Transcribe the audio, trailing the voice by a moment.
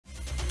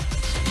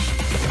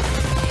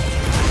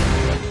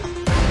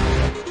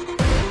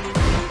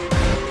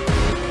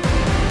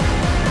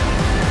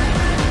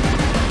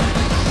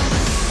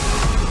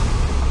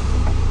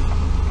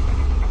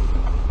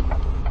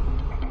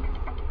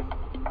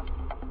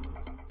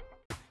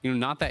you know,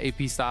 not that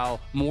AP style,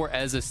 more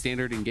as a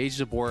standard engage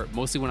support,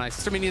 mostly when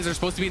sister minions are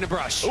supposed to be in a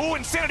brush. Ooh,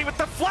 Insanity with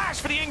the flash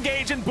for the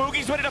engage, and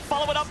Boogie's ready to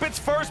follow it up. It's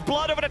first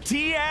blood over to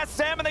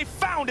TSM, and they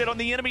found it on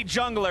the enemy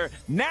jungler.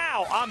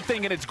 Now I'm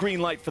thinking it's green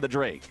light for the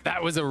Drake.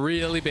 That was a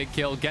really big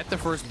kill. Get the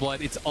first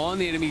blood. It's on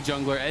the enemy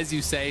jungler, as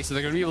you say, so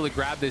they're going to be able to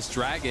grab this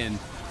dragon.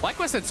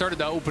 FlyQuest had started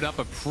to open up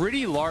a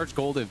pretty large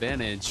gold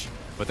advantage,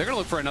 but they're going to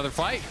look for another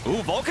fight.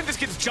 Ooh, Vulcan just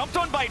gets jumped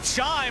on by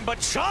Chime, but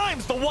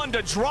Chime's the one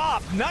to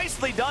drop.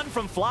 Nicely done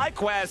from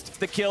FlyQuest.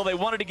 The kill, they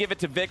wanted to give it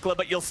to Vikla,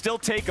 but you'll still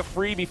take a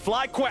freebie.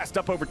 FlyQuest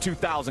up over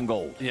 2,000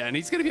 gold. Yeah, and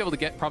he's going to be able to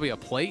get probably a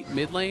plate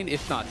mid lane,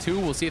 if not two.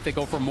 We'll see if they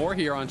go for more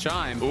here on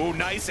Chime. Ooh,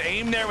 nice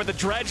aim there with the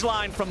dredge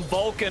line from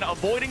Vulcan,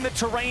 avoiding the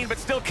terrain, but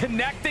still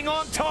connecting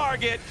on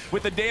target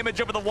with the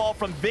damage over the wall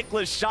from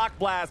Vikla's Shock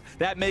Blast.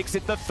 That makes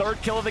it the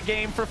third kill of the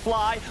game for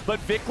Fly, but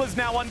Vikla's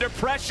now under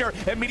pressure.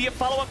 Immediate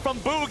follow-up from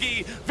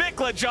Boogie.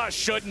 Vikla just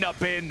shouldn't have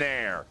been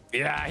there.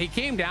 Yeah, he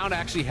came down to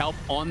actually help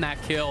on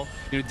that kill.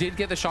 You know, did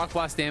get the Shock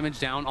Blast damage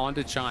down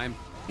onto Chime.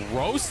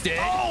 Roasted.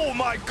 Oh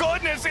my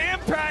goodness,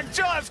 Impact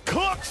just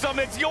cooks them.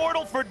 It's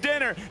Yordle for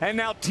dinner. And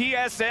now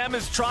TSM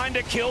is trying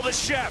to kill the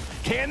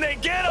chef. Can they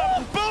get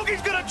him?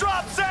 Boogie's gonna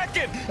drop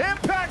second.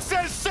 Impact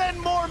says send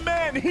more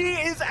men. He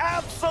is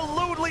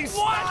absolutely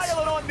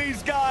styling on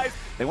these guys.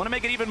 They want to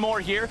make it even more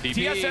here.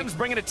 TSM's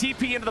bringing a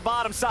TP into the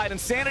bottom side.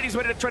 Insanity's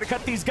ready to try to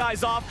cut these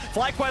guys off.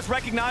 FlyQuest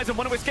recognized and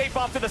want to escape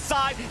off to the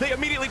side. They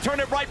immediately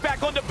turn it right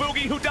back onto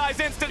Boogie, who dies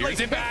instantly.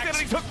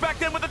 Insanity took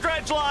back in with the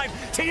dredge line.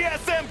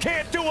 TSM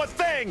can't do a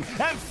thing.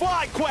 And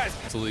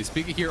FlyQuest. Absolutely.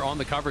 Spica here on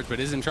the coverage, but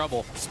is in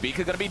trouble.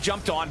 Spica gonna be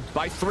jumped on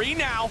by 3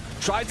 now.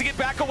 Tries to get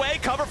back away.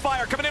 Cover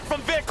fire coming in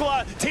from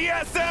Vikla.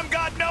 TSM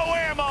got no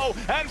ammo.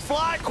 And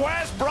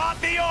FlyQuest brought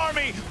the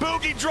army.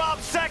 Boogie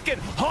dropped second.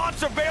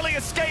 Haunter barely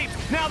escaped.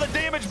 Now the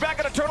damage back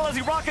at Eternal as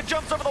he rocket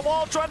jumps over the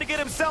wall, trying to get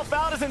himself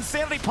out as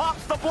Insanity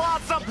pops the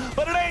Blossom,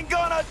 but it ain't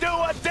gonna do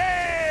a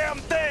damn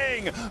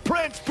thing.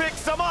 Prince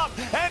picks him up,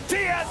 and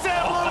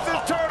TSM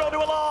loses Turtle to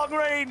a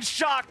long-range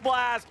Shock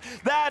Blast.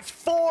 That's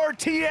 4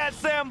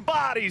 TSM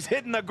bodies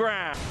hitting the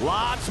ground.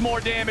 Lots more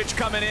damage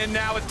coming in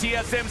now as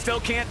TSM still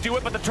can't do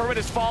it, but the turret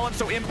has fallen,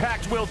 so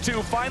Impact will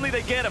too. Finally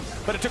they get him,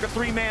 but it took a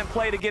 3-man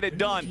play to get it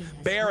done.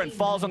 Baron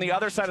falls on the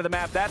other side of the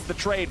map. That's the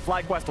trade.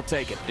 FlyQuest will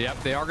take it.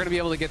 Yep, they are going to be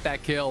able to get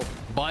that kill,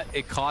 but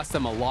it cost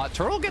them a lot.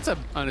 Turtle gets a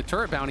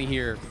turret bounty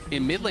here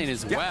in mid lane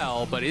as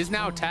well, but is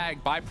now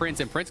tagged by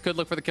Prince, and Prince could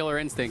look for the killer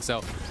instinct,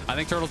 so I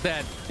think Turtle's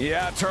dead.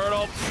 Yeah,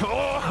 Turtle.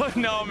 Oh,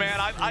 no, man.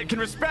 I can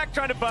respect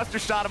trying to Buster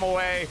Shot him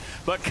away,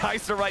 but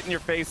Kaiser right in your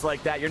face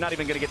like that, you're not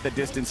even going to get the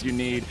distance you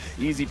need.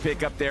 Easy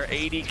pick up there.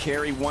 80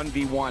 carry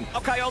 1v1.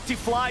 Okay, ulti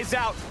flies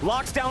out,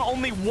 locks down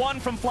only one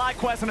from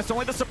FlyQuest, and it's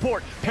only the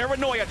support.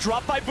 Paranoia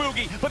dropped by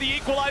Boogie, but the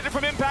equalizer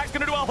from Impact's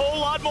going to do a whole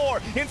lot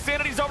more.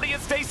 Insanity's already in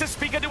stasis.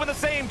 Spica doing the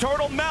same.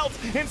 Turtle melts.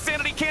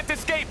 Insanity can't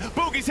escape.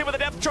 Boogie's hit with a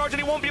depth charge,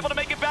 and he won't be able to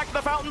make it back to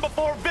the fountain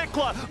before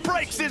Vikla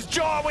breaks his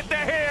jaw with the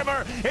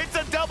hammer. It's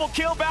a double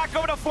kill back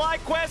over to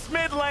FlyQuest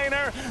mid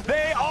laner.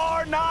 They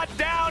are not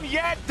down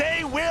yet.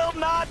 They will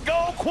not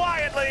go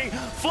quietly.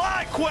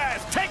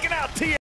 FlyQuest taking out TSM.